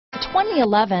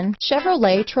2011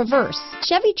 Chevrolet Traverse.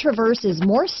 Chevy Traverse is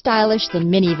more stylish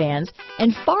than minivans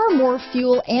and far more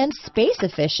fuel and space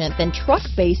efficient than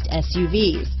truck-based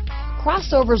SUVs.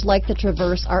 Crossovers like the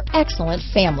Traverse are excellent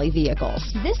family vehicles.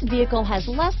 This vehicle has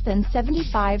less than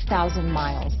 75,000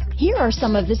 miles. Here are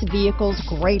some of this vehicle's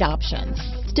great options: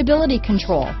 stability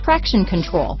control, traction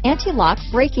control, anti-lock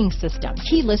braking system,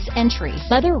 keyless entry,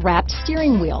 leather-wrapped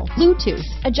steering wheel, Bluetooth,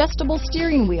 adjustable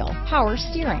steering wheel, power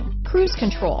steering, cruise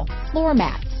control, floor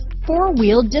mats,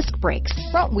 four-wheel disc brakes,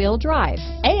 front-wheel drive,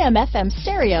 AM/FM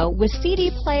stereo with CD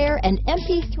player and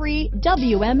MP3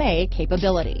 WMA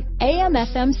capability,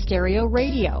 AM/FM stereo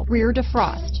radio, rear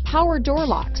defrost, power door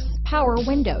locks, power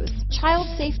windows, child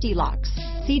safety locks,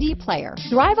 CD player.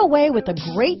 Drive away with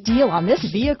a great deal on this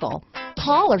vehicle.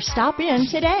 Call or stop in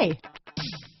today.